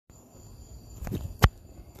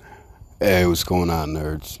Hey, what's going on,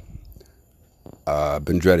 nerds? I've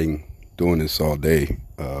been dreading doing this all day,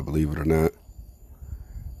 believe it or not.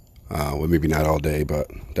 Well, maybe not all day, but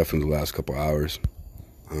definitely the last couple hours.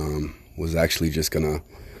 Was actually just gonna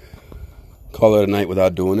call it a night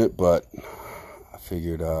without doing it, but I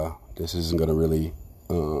figured this isn't gonna really.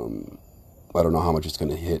 I don't know how much it's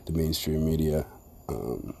gonna hit the mainstream media,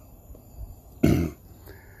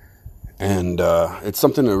 and it's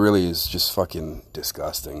something that really is just fucking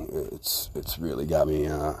disgusting. It's really got me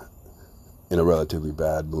in a relatively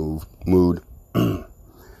bad mood.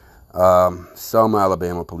 Selma,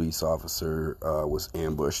 Alabama police officer was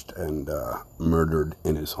ambushed and murdered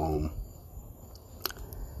in his home.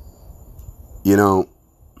 You know,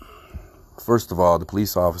 first of all, the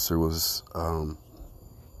police officer was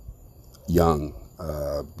young,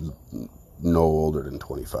 no older than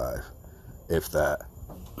 25, if that.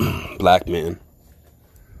 Black man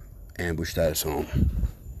ambushed at his home.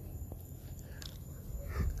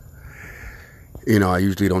 You know, I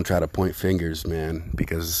usually don't try to point fingers, man,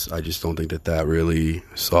 because I just don't think that really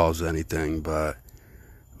solves anything. But,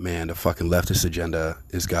 man, the fucking leftist agenda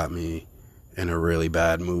has got me in a really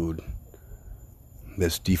bad mood.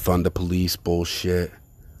 This defund the police bullshit.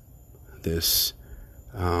 This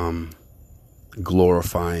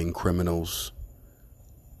glorifying criminals.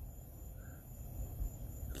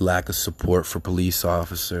 Lack of support for police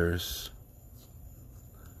officers.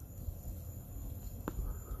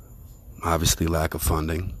 Obviously, lack of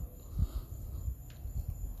funding.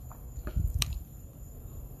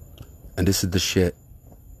 And this is the shit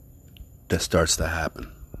that starts to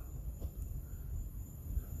happen.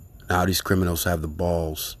 Now these criminals have the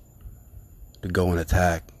balls to go and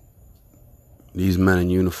attack these men in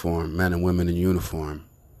uniform, men and women in uniform,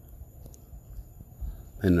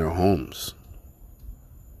 in their homes.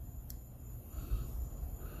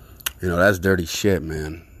 You know, that's dirty shit,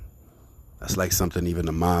 man. That's like something even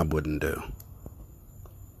the mob wouldn't do.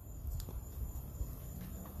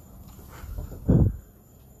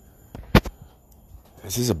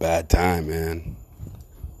 This is a bad time, man.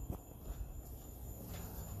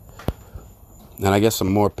 And I guess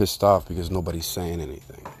I'm more pissed off because nobody's saying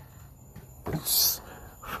anything. It's,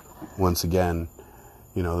 once again,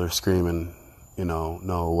 you know, they're screaming, you know,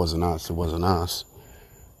 no, it wasn't us.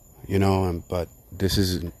 You know, but this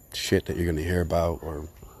isn't shit that you're going to hear about or,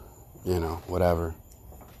 you know, whatever.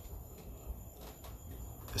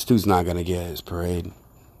 This dude's not going to get his parade.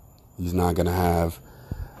 He's not going to have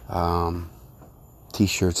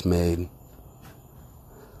t-shirts made.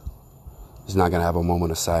 He's not going to have a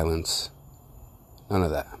moment of silence. None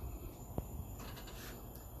of that.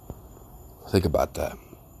 Think about that.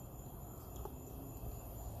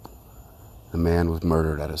 The man was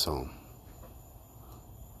murdered at his home.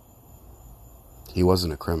 He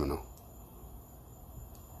wasn't a criminal.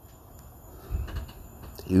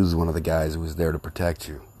 He was one of the guys who was there to protect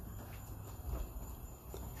you.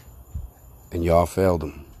 And y'all failed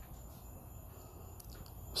him.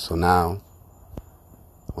 So now,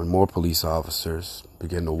 when more police officers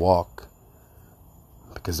begin to walk,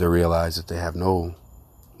 because they realize that they have no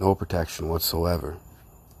protection whatsoever,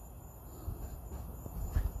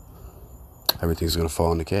 everything's going to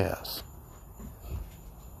fall into chaos.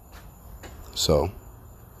 So,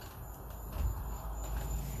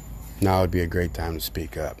 now would be a great time to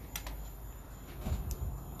speak up.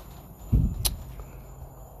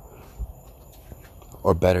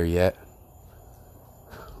 Or better yet,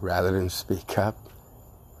 rather than speak up,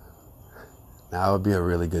 now would be a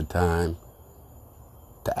really good time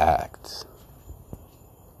to act.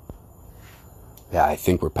 Yeah, I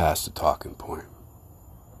think we're past the talking point.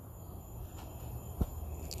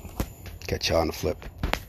 Catch y'all on the flip.